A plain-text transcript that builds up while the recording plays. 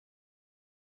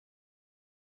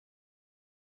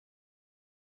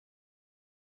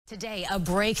Today, a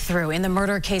breakthrough in the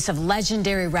murder case of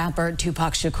legendary rapper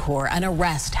Tupac Shakur. An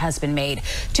arrest has been made.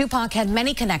 Tupac had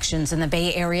many connections in the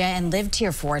Bay Area and lived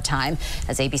here for a time,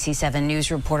 as ABC 7 News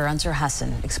reporter Ansar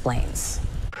Hassan explains.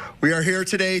 We are here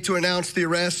today to announce the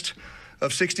arrest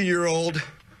of 60-year-old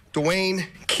Dwayne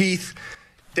Keith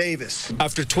Davis.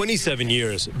 After 27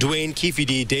 years, Dwayne Keefe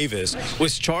D. Davis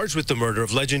was charged with the murder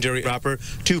of legendary rapper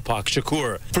Tupac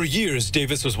Shakur. For years,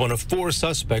 Davis was one of 4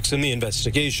 suspects in the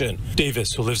investigation.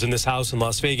 Davis, who lives in this house in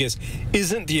Las Vegas,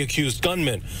 isn't the accused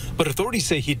gunman, but authorities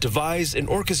say he devised and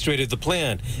orchestrated the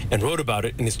plan and wrote about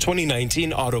it in his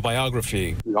 2019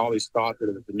 autobiography. We always thought that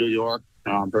it was New York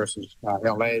versus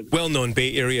L.A. Well-known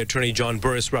Bay Area attorney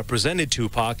Burris represented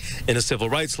Tupac in a civil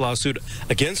rights lawsuit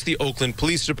against the Oakland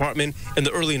Police Department in the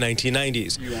early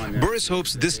 1990s. Burris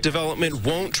hopes this development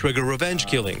won't trigger revenge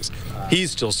killings.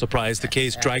 He's still surprised the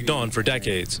case dragged on for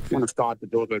decades. I want to start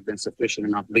that those have been sufficient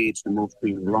enough leads to move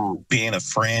things along. Being a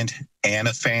friend and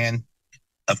a fan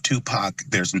of Tupac,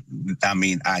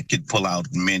 I could pull out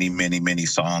many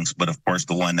songs, but of course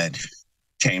the one that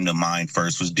came to mind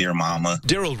first was Dear Mama.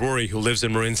 Daryl Rory, who lives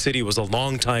in Marin City, was a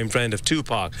longtime friend of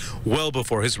Tupac, well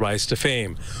before his rise to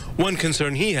fame. One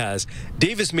concern he has,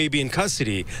 Davis may be in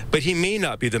custody, but he may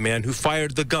not be the man who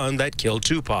fired the gun that killed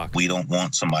Tupac. We don't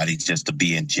want somebody just to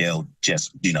be in jail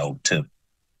to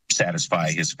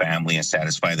satisfy his family and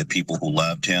satisfy the people who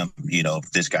loved him.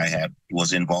 If this guy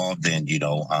was involved, then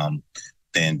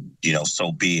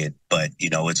so be it. But,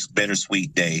 it's a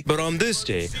bittersweet day. But on this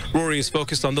day, Rory is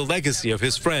focused on the legacy of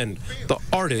his friend, the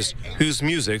artist whose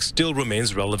music still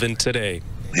remains relevant today.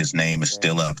 His name is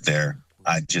still up there.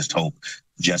 I just hope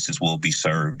justice will be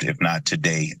served, if not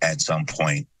today, at some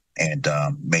point. And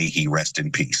may he rest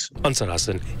in peace. Ansar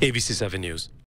Hassan, ABC 7 News.